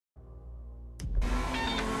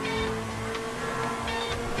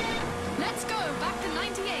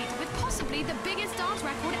Literally the biggest dance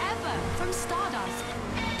record ever, from Stardust.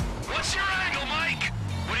 What's your angle, Mike?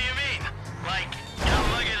 What do you mean? Like,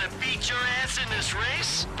 I'm gonna beat your ass in this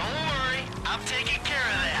race? Don't worry, I'm taking care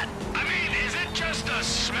of that. I mean, is it just a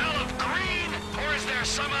smell of green? Or is there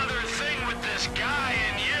some other thing with this guy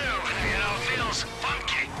and you? You know, feels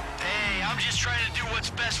funky. Hey, I'm just trying to do what's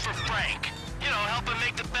best for Frank. You know, help him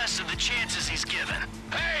make the best of the chances he's given.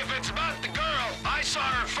 Hey, if it's about the girl, I saw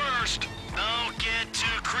her first. Don't get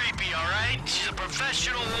too creepy, all right? She's a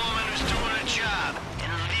professional woman who's doing a job.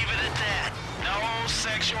 And leave it at that. No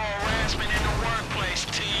sexual harassment in the workplace,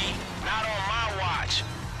 T. Not on my watch.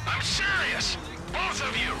 I'm serious. Both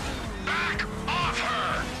of you, back off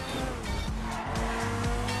her.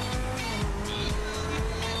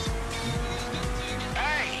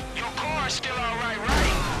 Hey, your car's still all right,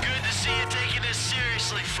 right? Good to see you taking this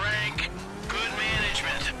seriously, Frank. Good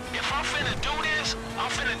management. If I'm finna do this, I'm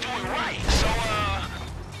finna do it right. So,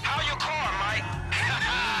 how your car, Mike?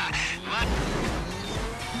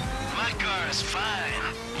 My car is fine.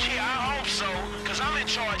 Yeah, I hope so, cause I'm in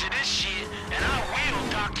charge of this shit, and I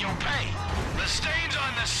will dock your pay. The stains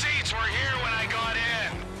on the seats were here when I got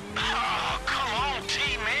in. Oh, come on,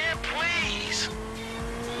 T-Man, please.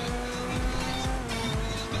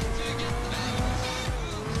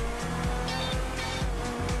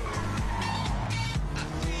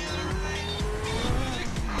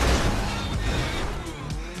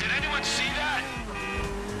 Did anyone see that?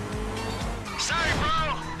 Sorry,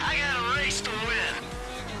 bro. I got a race to win.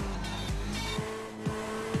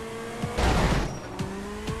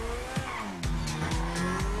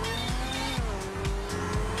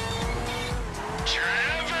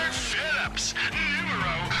 Trevor Phillips,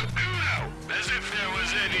 numero uno. As if there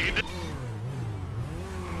was any...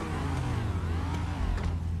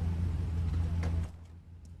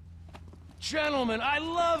 Gentlemen, I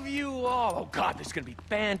love you all. Oh, God, this is gonna be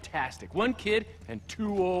fantastic. One kid and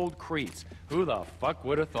two old creeps. Who the fuck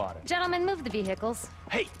would have thought it? Gentlemen, move the vehicles.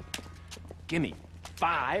 Hey, gimme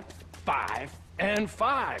 5, 5, and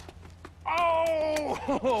 5.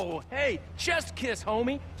 Oh, hey, just kiss,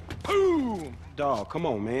 homie. Boom! Dawg, come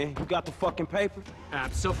on, man. You got the fucking paper?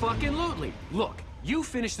 Abso-fucking-lutely. Look, you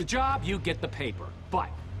finish the job, you get the paper. But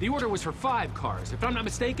the order was for 5 cars. If I'm not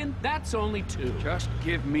mistaken, that's only 2. Just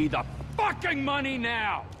give me the fucking money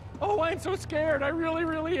now! Oh, I'm so scared. I really,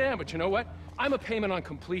 really am. But you know what? I'm a payment on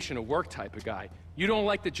completion of work type of guy. You don't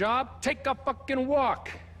like the job? Take a fucking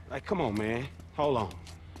walk. Like, come on, man. Hold on.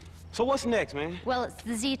 So what's next, man? Well, it's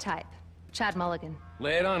the Z-type. Chad Mulligan.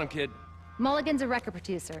 Lay it on him, kid. Mulligan's a record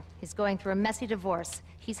producer. He's going through a messy divorce.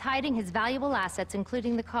 He's hiding his valuable assets,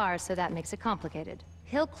 including the car, so that makes it complicated.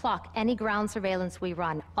 He'll clock any ground surveillance we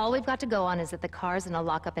run. All we've got to go on is that the car's in a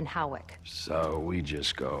lockup in Howick. So we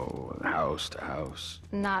just go house to house?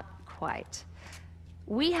 Not quite.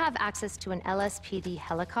 We have access to an LSPD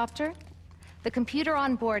helicopter. The computer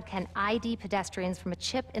on board can ID pedestrians from a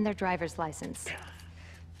chip in their driver's license.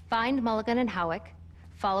 Find Mulligan in Howick,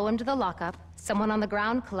 follow him to the lockup, someone on the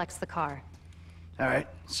ground collects the car. All right,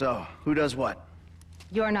 so who does what?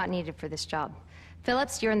 You're not needed for this job.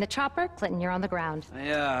 Phillips, you're in the chopper. Clinton, you're on the ground.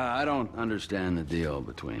 Yeah, I don't understand the deal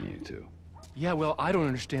between you two. Yeah, well, I don't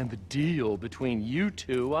understand the deal between you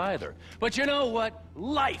two either. But you know what?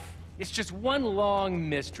 Life! It's just one long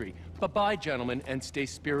mystery. Bye-bye, gentlemen, and stay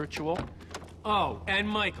spiritual. Oh, and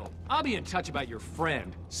Michael, I'll be in touch about your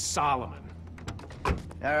friend, Solomon. All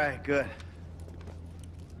right, good.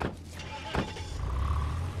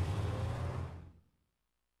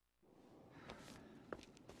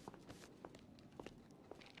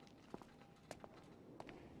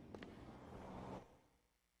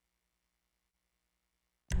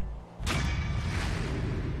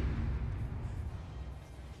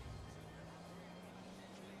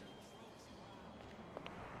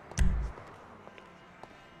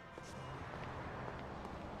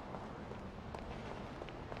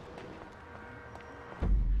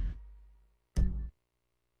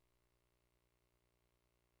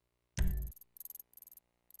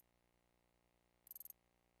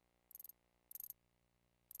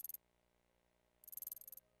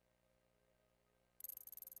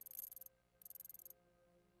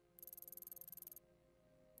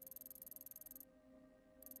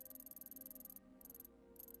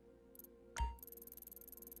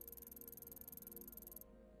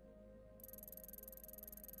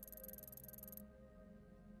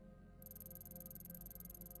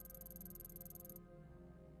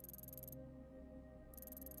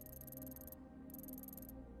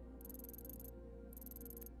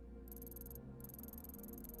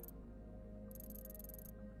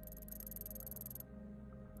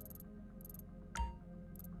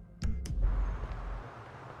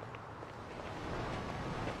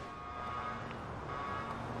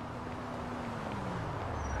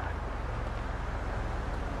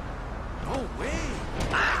 No way.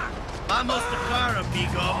 Vamos the car,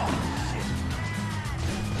 amigo.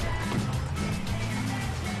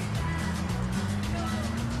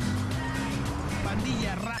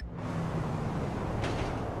 Pandilla rap.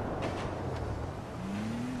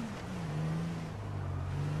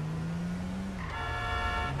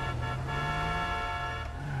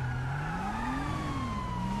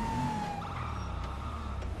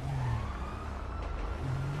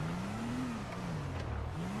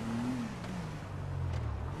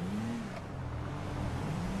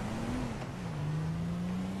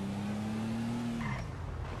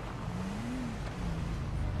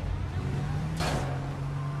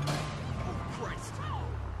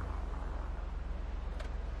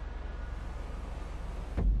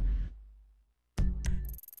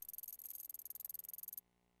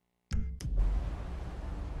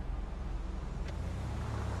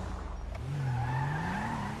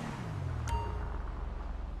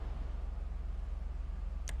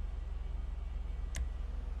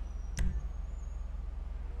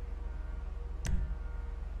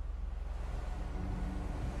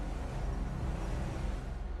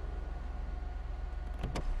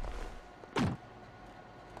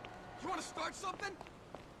 Want to start something?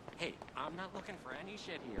 Hey, I'm not looking for any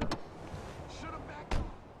shit here. Should have backed off.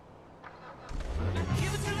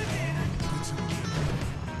 Give it to the man.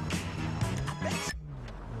 I bet you.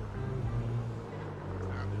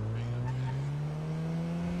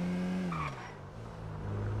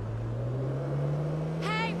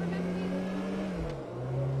 Hey, remember me?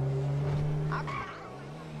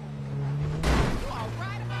 You all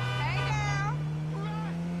right? Hey, girl.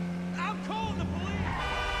 I'm calling the police.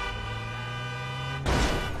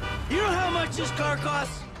 You know how much this car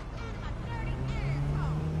costs?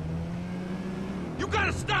 You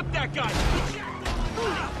gotta stop that guy!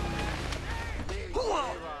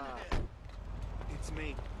 It's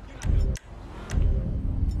me.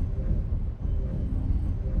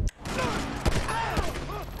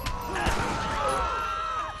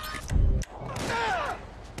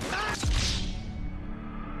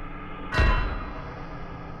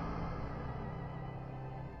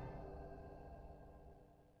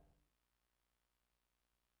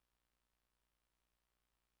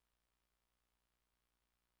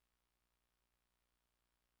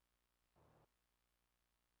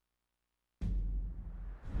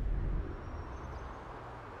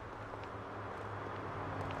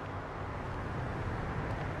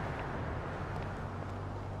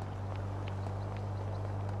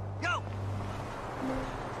 Go!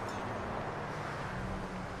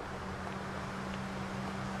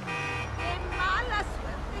 ¡Qué mala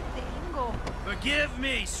suerte tengo! Forgive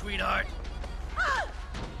me, sweetheart.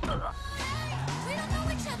 We don't know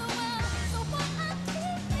each other well, so why I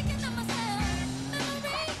keep thinking of myself.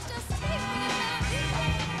 Memories just keep ringing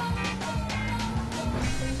out.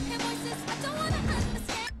 Hear voices I don't wanna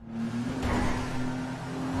understand.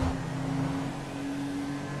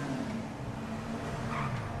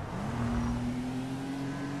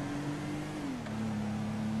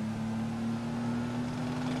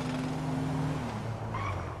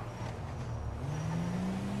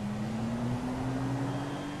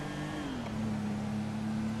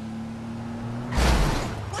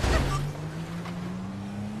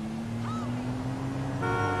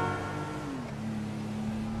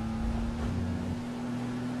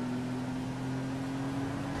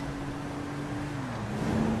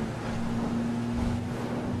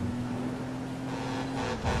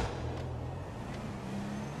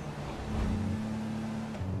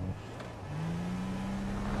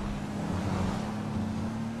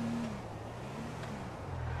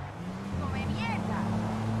 ¡Come mierda!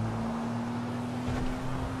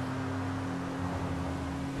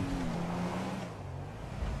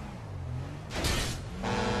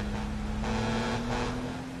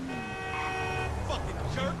 Fucking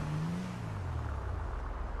jerk.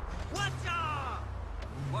 What's up?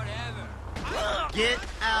 Whatever. Get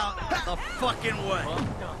out the fucking way.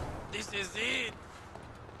 This is it.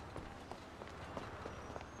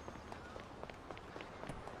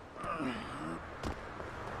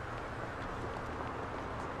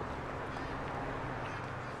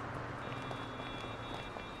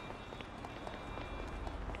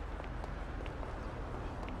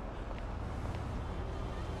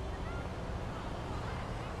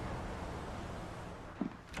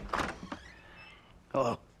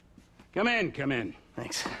 Hello. Come in, come in.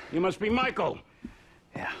 Thanks. You must be Michael.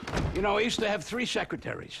 Yeah. You know, I used to have 3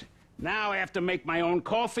 secretaries. Now I have to make my own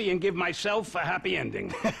coffee and give myself a happy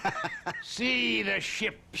ending. See, the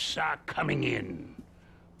ships are coming in,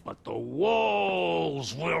 but the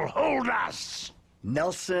walls will hold us.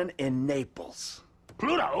 Nelson in Naples.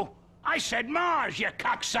 Pluto? I said Mars, you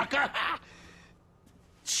cocksucker!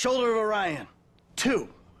 Shoulder of Orion. 2.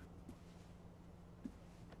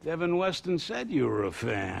 Devin Weston said you were a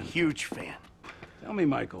fan. Huge fan. Tell me,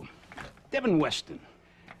 Michael, Devin Weston,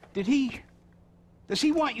 does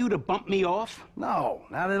he want you to bump me off? No,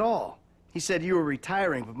 not at all. He said you were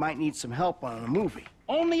retiring but might need some help on a movie.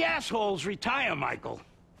 Only assholes retire, Michael.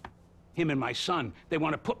 Him and my son, they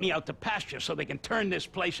want to put me out to pasture so they can turn this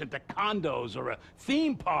place into condos or a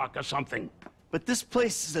theme park or something. But this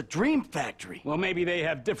place is a dream factory. Well, maybe they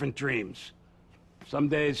have different dreams. Some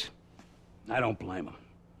days, I don't blame them.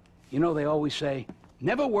 You know, they always say,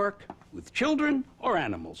 never work with children or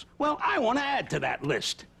animals. Well, I want to add to that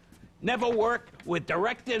list. Never work with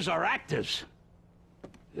directors or actors.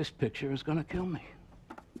 This picture is gonna kill me.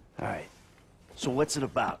 All right. So what's it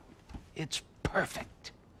about? It's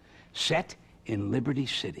perfect. Set in Liberty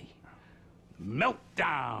City.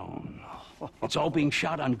 Meltdown. It's all being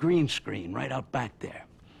shot on green screen right out back there.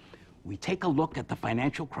 We take a look at the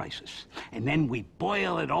financial crisis, and then we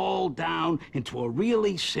boil it all down into a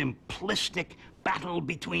really simplistic battle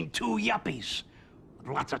between two yuppies with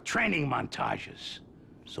lots of training montages.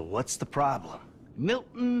 So what's the problem?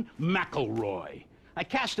 Milton McElroy. I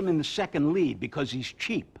cast him in the second lead because he's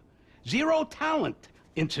cheap. Zero talent,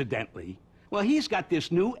 incidentally. Well, he's got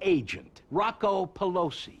this new agent, Rocco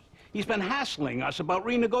Pelosi. He's been hassling us about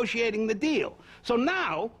renegotiating the deal. So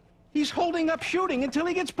now, he's holding up shooting until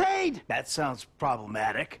he gets paid. That sounds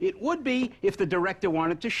problematic. It would be if the director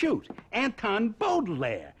wanted to shoot. Anton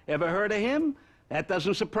Baudelaire. Ever heard of him? That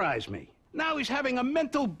doesn't surprise me. Now he's having a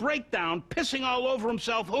mental breakdown, pissing all over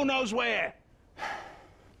himself who knows where.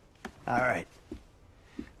 All right.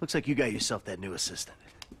 Looks like you got yourself that new assistant.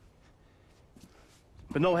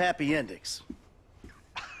 But no happy endings.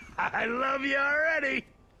 I love you already.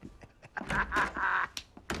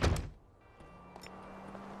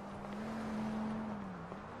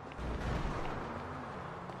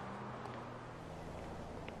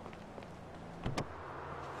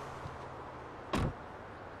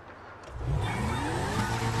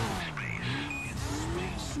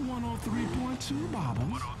 Space 103.2,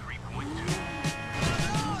 Bobbles. 103.2.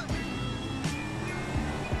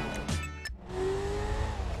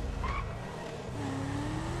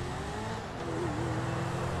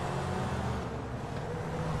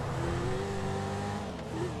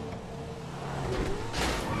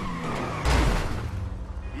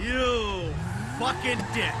 You fucking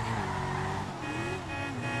dick.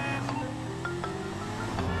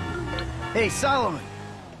 Hey, Solomon.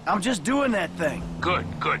 I'm just doing that thing. Good,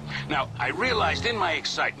 good. Now, I realized in my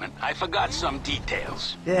excitement, I forgot some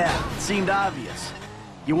details. Yeah, it seemed obvious.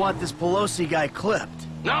 You want this Pelosi guy clipped.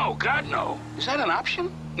 No, God, no. Is that an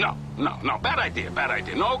option? No. Bad idea, bad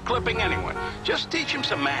idea. No clipping anyone. Just teach him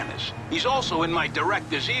some manners. He's also in my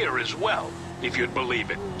director's ear as well, if you'd believe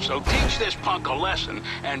it. So teach this punk a lesson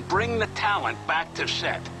and bring the talent back to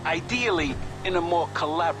set. Ideally, in a more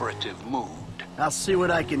collaborative mood. I'll see what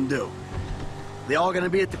I can do. They all gonna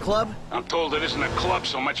be at the club? I'm told it isn't a club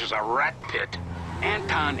so much as a rat pit.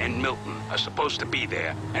 Anton and Milton are supposed to be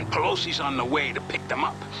there, and Pelosi's on the way to pick them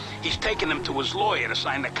up. He's taking them to his lawyer to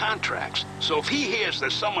sign the contracts. So if he hears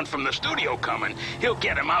there's someone from the studio coming, he'll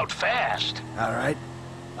get him out fast. All right.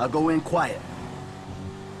 I'll go in quiet.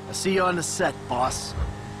 I'll see you on the set, boss.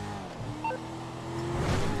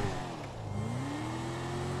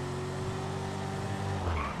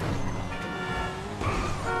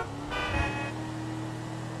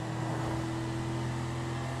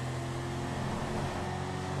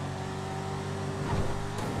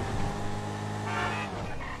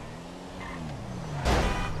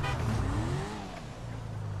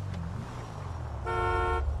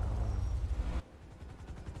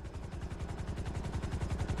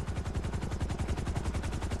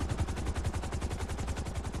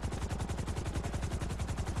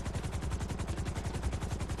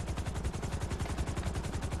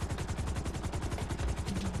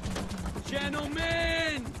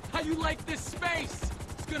 Gentlemen, how you like this space?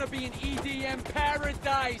 It's gonna be an EDM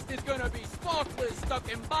paradise. There's gonna be sparklers stuck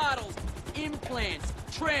in bottles, implants,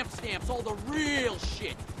 tramp stamps, all the real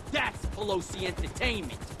shit. That's Pelosi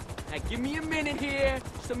Entertainment. Now give me a minute here,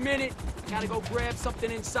 just a minute. I gotta go grab something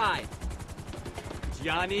inside.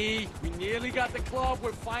 Johnny, we nearly got the club.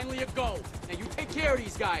 We're finally a go. Now you take care of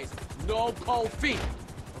these guys. No cold feet,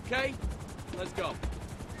 okay? Let's go.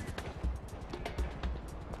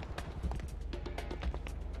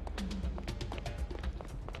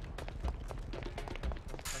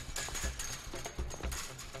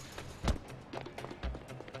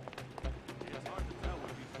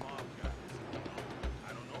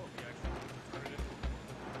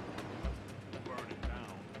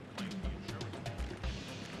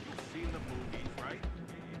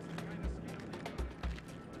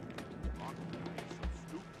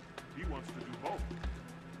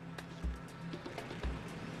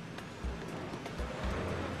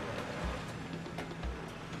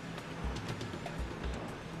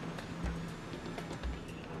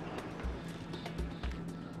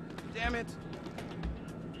 Damn it.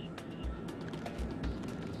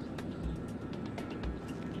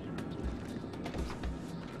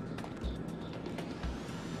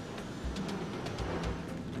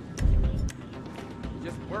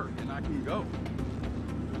 Just work and I can go.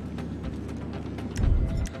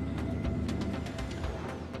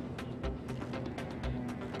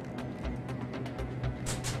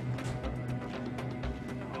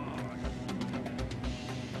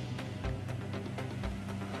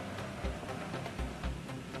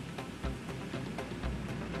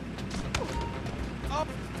 Up!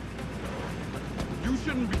 You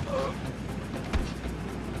shouldn't be...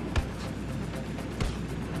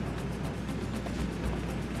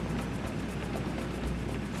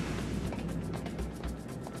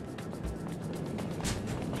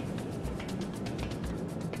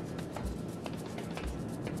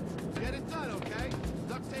 Get it done, okay?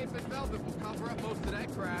 Duct tape and velvet will cover up most of that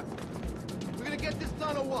crap. We're gonna get this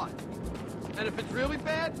done or what? And if it's really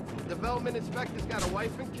bad, the development inspector's got a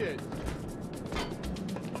wife and kids.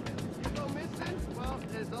 You go missing? Well,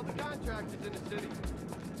 there's other contractors in the city.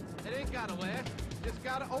 It ain't gotta last, just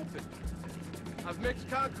gotta open. I've mixed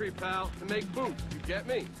concrete, pal, to make boots, you get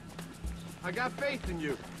me? I got faith in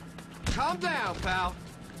you. Calm down, pal.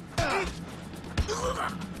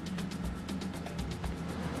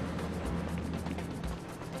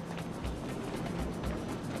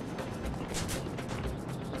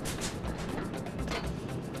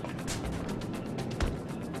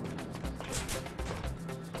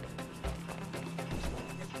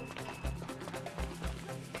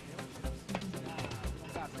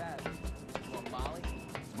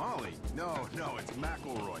 Molly? No, it's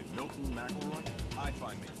McElroy. Milton McElroy? I'd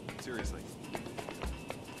find me. Seriously.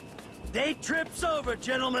 Day trip's over,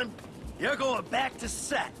 gentlemen. You're going back to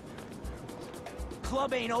set.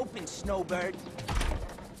 Club ain't open, Snowbird.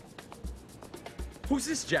 Who's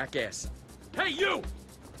this jackass? Hey, you!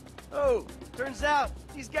 Oh, turns out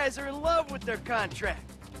these guys are in love with their contract.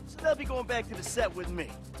 So they'll be going back to the set with me.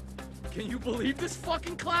 Can you believe this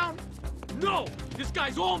fucking clown? No! This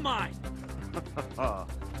guy's all mine!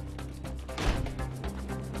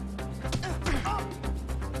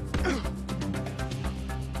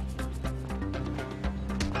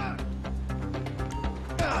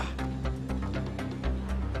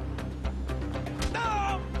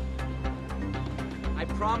 I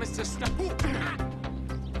promise to stop.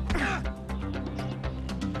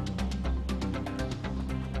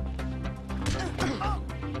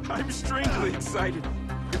 I'm strangely excited.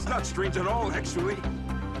 It's not strange at all, actually.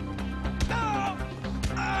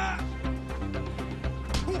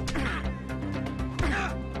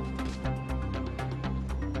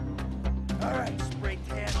 All right, spray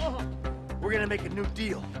tan. We're gonna make a new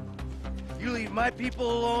deal. You leave my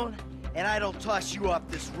people alone, and I don't toss you off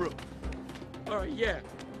this roof. Yeah.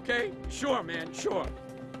 Okay? Sure, man, sure.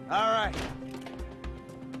 All right.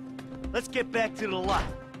 Let's get back to the lot.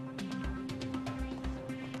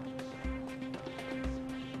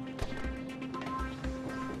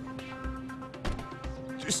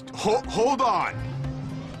 Just hold on.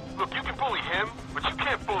 Look, you can bully him, but you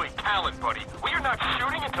can't bully talent, buddy. We are not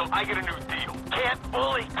shooting until I get a new deal. Can't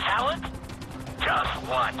bully talent? Just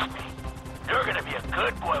watch me. You're gonna be a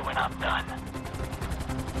good boy when I'm done.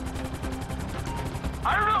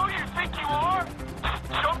 I don't know who you think you are.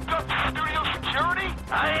 Jumped up to studio security?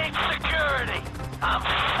 I ain't security. I'm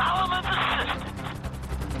Solomon's assistant.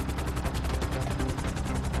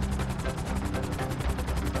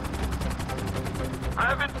 I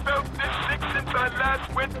haven't felt this sick since I last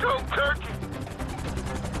went cold turkey.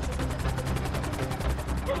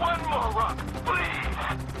 One more rock, please.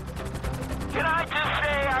 Can I just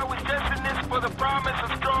say I was just in this for the promise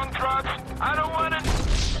of strong drugs? I don't want to...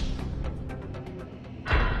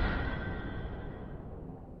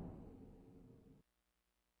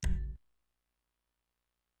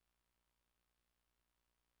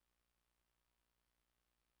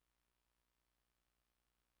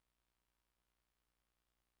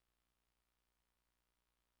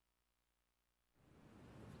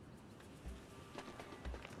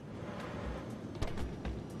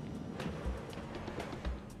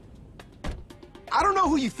 I don't know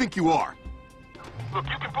who you think you are. Look,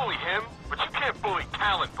 you can bully him, but you can't bully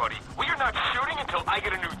talent, buddy. We are not shooting until I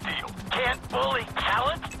get a new deal. Can't bully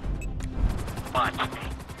talent? Watch me.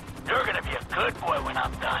 You're gonna be a good boy when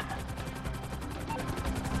I'm done.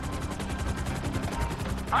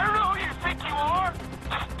 I don't know who you think you are.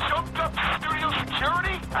 Jumped up to studio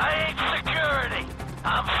security? I ain't security.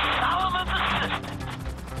 I'm Solomon's assistant.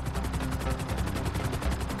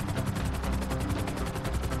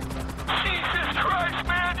 Jesus Christ,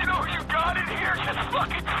 man, you know who you got in here? Just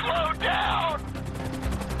fucking slow down!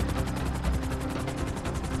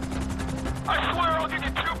 I swear I'll give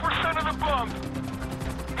you 2% of the bump.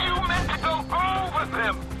 You meant to go all with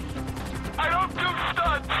him. I don't do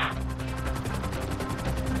stunts.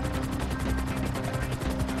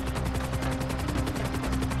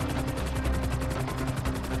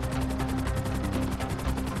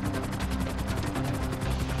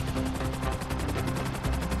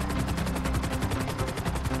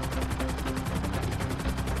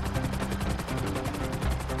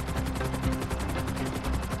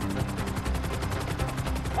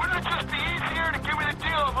 Wouldn't it just be easier to give me the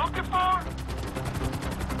deal I'm looking for?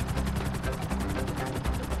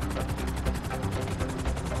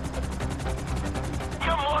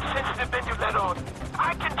 You're more sensitive than you let on.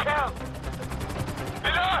 I can tell.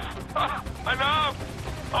 Enough! Enough!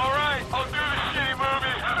 All right, I'll do the shitty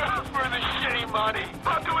movie for the shitty money.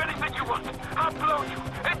 I'll do anything you want. I'll blow you.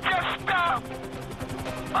 And just stop!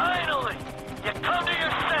 Finally, you come to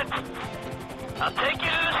your senses. I'll take you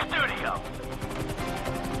to the studio.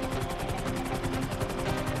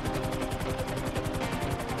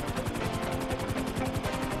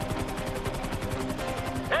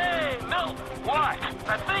 Hey, Milton. What?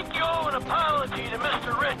 I think you owe an apology to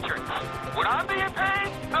Mr. Richards. Would I be in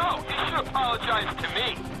pain? No, you should apologize to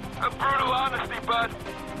me. A brutal honesty, bud.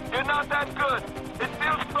 You're not that good. It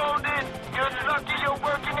feels phoned in. You're lucky you're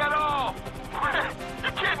working at all.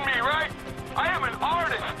 You're kidding me, right? I am an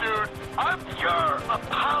artist, dude. You're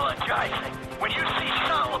apologizing. When you see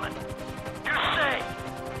Solomon, you say,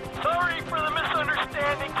 "Sorry for the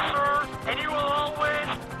misunderstanding, sir," and you will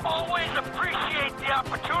always appreciate the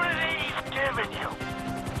opportunity he's given you.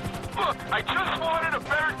 Look, I just wanted a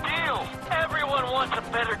better deal. Everyone wants a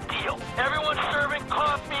better deal. Everyone serving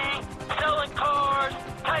coffee, selling cars,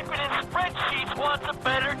 typing in spreadsheets wants a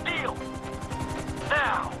better deal.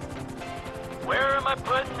 Now, where am I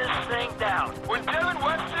putting this thing down? When Devin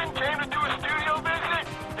Weston came to do a studio visit,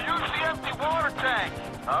 he used the empty water tank.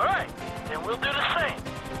 All right, then we'll do the same.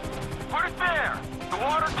 Put it there. The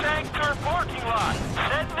water tank turned parking lot.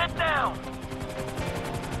 Setting it down.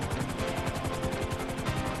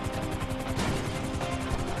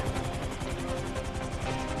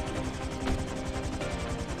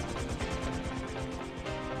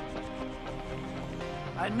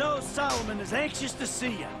 I know Solomon is anxious to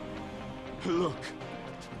see you. Look,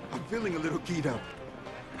 I'm feeling a little keyed up.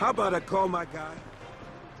 How about I call my guy?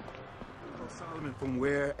 Call Solomon from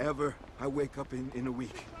wherever I wake up in a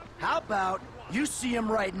week. How about you see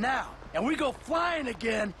him right now, and we go flying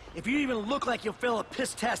again if you even look like you'll fail a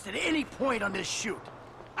piss test at any point on this shoot.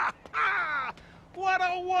 What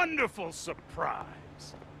a wonderful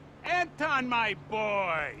surprise. Anton, my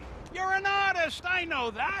boy, you're an artist, I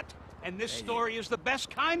know that. And this story is the best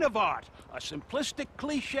kind of art. A simplistic,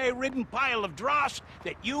 cliche-ridden pile of dross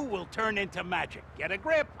that you will turn into magic. Get a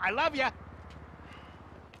grip. I love you.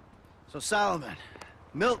 So, Solomon,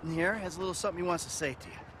 Milton here has a little something he wants to say to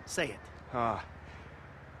you. Say it.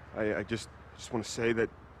 I just want to say that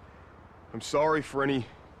I'm sorry for any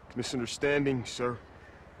misunderstanding, sir.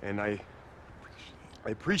 And I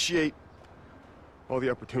appreciate all the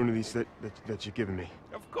opportunities that you've given me.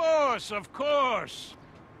 Of course, of course.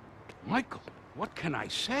 Michael, what can I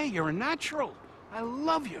say? You're a natural. I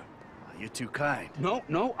love you. You're too kind.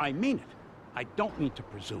 No, I mean it. I don't mean to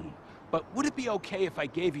presume. But would it be okay if I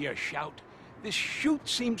gave you a shout? This shoot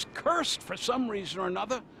seems cursed for some reason or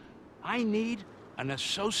another. I need an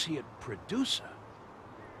associate producer.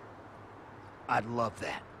 I'd love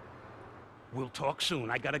that. We'll talk soon.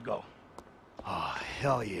 I gotta go. Oh,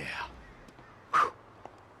 hell yeah. Whew.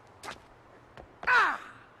 Ah!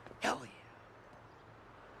 Hell yeah.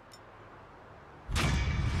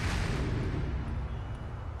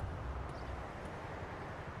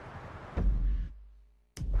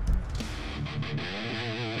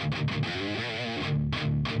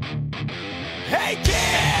 Hey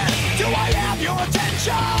kid, do I have your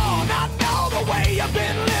attention? I know the way you've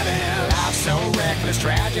been living. Life's so reckless,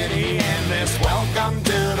 tragedy endless. Welcome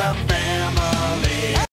to the family.